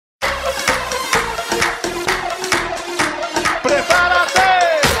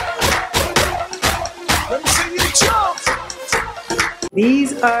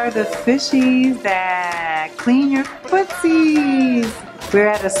These are the fishies that clean your footsies. We're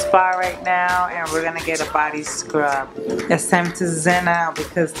at a spa right now and we're gonna get a body scrub. It's time to zen out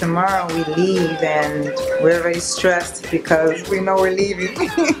because tomorrow we leave and we're already stressed because we know we're leaving.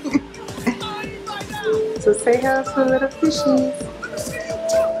 So say hello to the little fishies.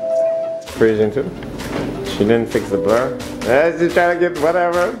 Freezing too. She didn't fix the blur. She's trying to get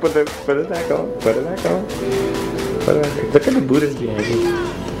whatever. Put it back on. Put it back on. Put it back on. Look at the Buddhas behind you.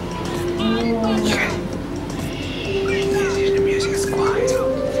 The music is quiet.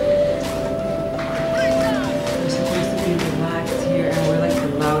 We're supposed to be relaxed here and we're like the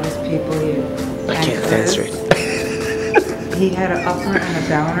loudest people here. I can't dance right. He had an upper and a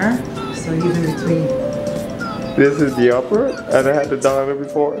downer, so he's in between. This is the upper and I had the downer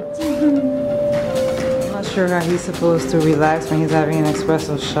before. I'm not sure how he's supposed to relax when he's having an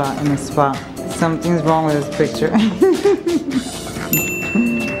espresso shot in a spa. Something's wrong with his picture.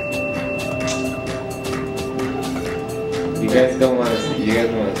 You guys don't want to see. You guys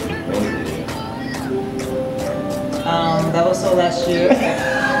want to see. That was so last year.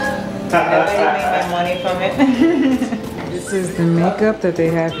 Nobody made my money from it. This is the makeup that they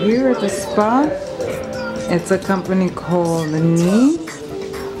have here at the spa. It's a company called Ni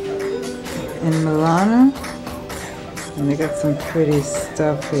in Milano. And they got some pretty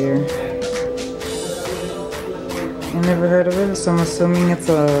stuff here. I never heard of it, so I'm assuming it's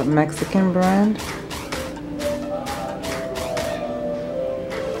a Mexican brand.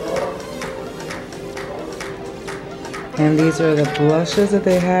 And these are the blushes that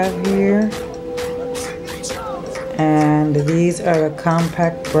they have here. And these are the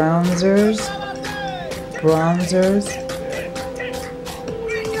compact bronzers.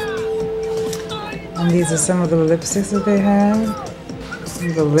 And these are some of the lipsticks that they have.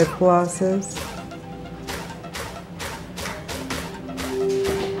 The lip glosses.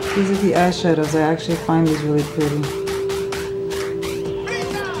 These are the eyeshadows. I actually find these really pretty.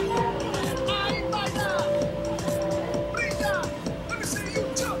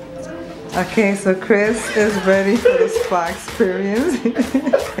 Okay, so Chris is ready for the spa experience.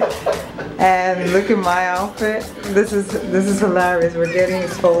 And look at my outfit. This is hilarious. We're getting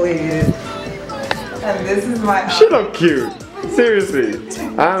exfoliated. And this is my outfit. She look cute. Seriously.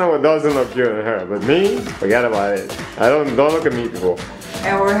 I don't know what doesn't look cute on her, but me, forget about it. Don't look at me people.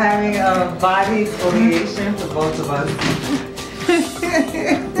 And we're having a body exfoliation for both of us.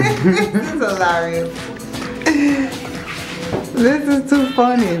 This is hilarious. This is too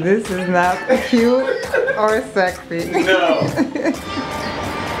funny. This is not cute or sexy. No.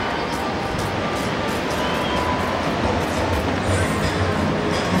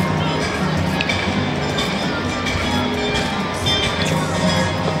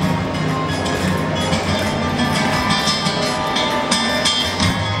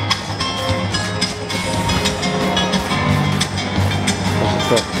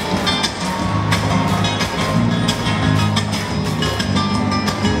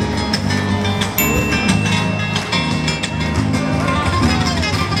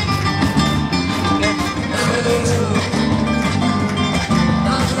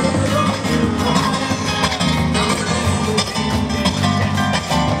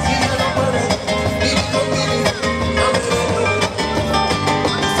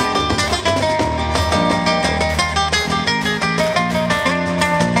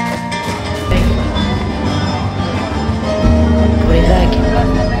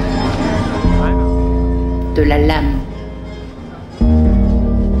 De la lame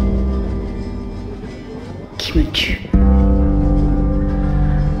qui me tue.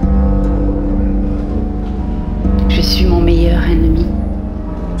 Je suis mon meilleur ennemi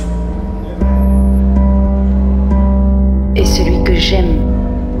et celui que j'aime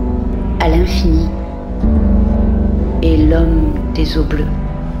à l'infini est l'homme des eaux bleues,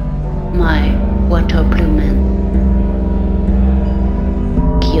 my water blue man.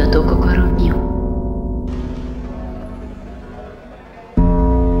 Kyoto kokoro mio.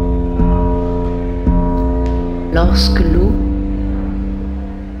 Lorsque l'eau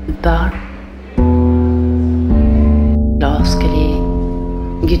me parle, lorsqu'elle est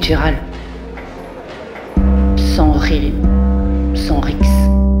gutturale, sans rime, sans rix,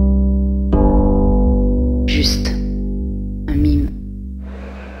 juste un mime.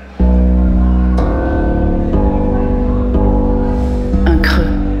 Un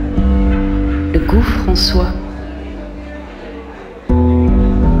creux, le gouffre en soi,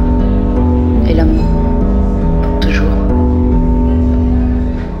 et l'amour.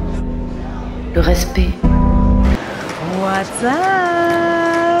 Le respect. What's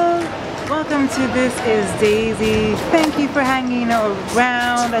up? Welcome welcome to This Is Daisy. Thank you for hanging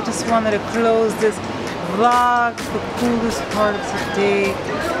around. I just wanted to close this vlog. The coolest part of today,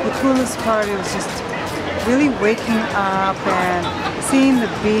 the coolest part was just really waking up and seeing the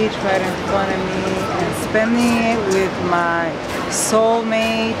beach right in front of me and spending it with my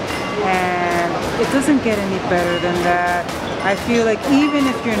soulmate, and it doesn't get any better than that. I feel like even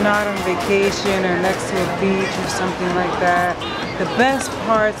if you're not on vacation or next to a beach or something like that, the best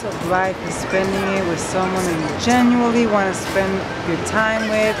parts of life is spending it with someone that you genuinely want to spend your time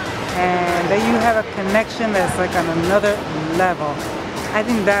with, and that you have a connection that's like on another level. I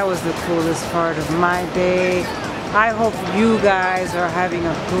think that was the coolest part of my day. I hope you guys are having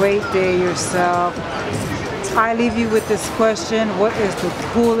a great day yourself. I leave you with this question: what is the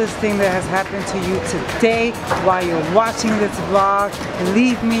coolest thing that has happened to you today while you're watching this vlog?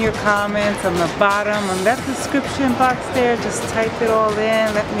 Leave me your comments on the bottom on that description box there. Just type it all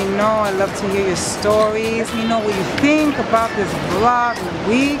in. Let me know. I love to hear your stories. Let me know what you think about this vlog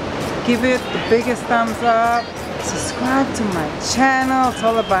week. Give it the biggest thumbs up. Subscribe to my channel. It's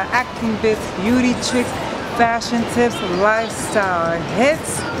all about acting bits, beauty tricks, fashion tips, lifestyle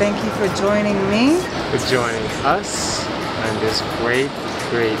hits. Thank you for joining me. For joining us on this great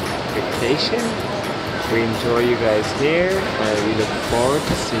vacation. We enjoy you guys here, and we look forward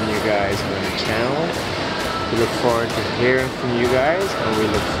to seeing you guys on the channel. We look forward to hearing from you guys, and we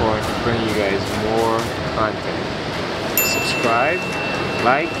look forward to bringing you guys more content. Subscribe,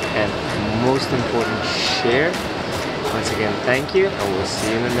 like, and most important, share. Once again, thank you, and we'll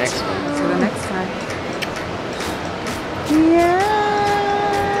see you in the next one. See you the next time. Yeah.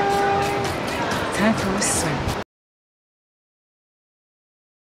 Time for a swim.